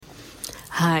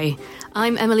Hi,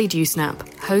 I'm Emily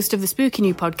Dewsnap, host of the spooky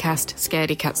new podcast,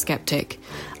 Scaredy, Skeptic.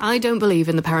 I don't believe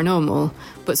in the paranormal,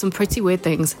 but some pretty weird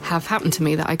things have happened to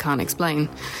me that I can't explain.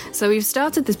 So we've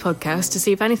started this podcast to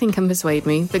see if anything can persuade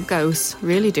me that ghosts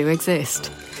really do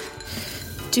exist.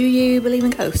 Do you believe in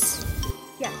ghosts?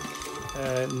 Yeah.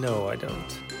 No, I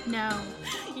don't. No.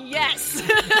 Yes!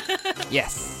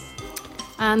 Yes.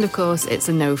 And of course, it's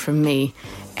a no from me,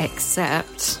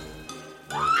 except...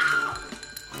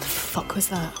 What the fuck was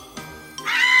that?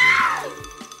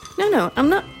 No, I'm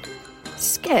not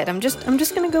scared. I'm just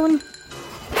gonna go and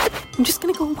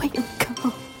wait in the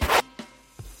car.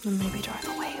 And maybe drive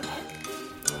away a bit.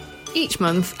 Each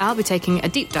month, I'll be taking a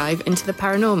deep dive into the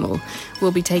paranormal.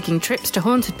 We'll be taking trips to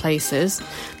haunted places,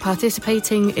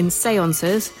 participating in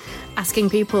seances, asking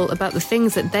people about the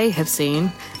things that they have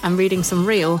seen, and reading some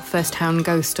real first-hand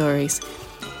ghost stories.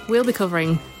 We'll be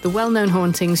covering the well-known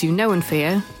hauntings you know and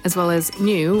fear, as well as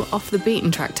new,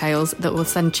 off-the-beaten-track tales that will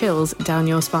send chills down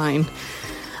your spine.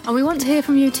 And we want to hear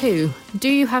from you too. Do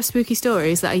you have spooky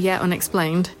stories that are yet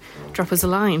unexplained? Drop us a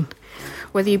line.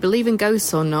 Whether you believe in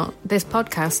ghosts or not, this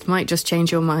podcast might just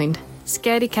change your mind.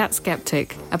 Scaredy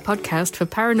Skeptic, a podcast for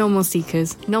paranormal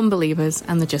seekers, non-believers,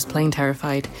 and the just plain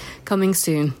terrified. Coming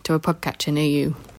soon to a podcatcher near you.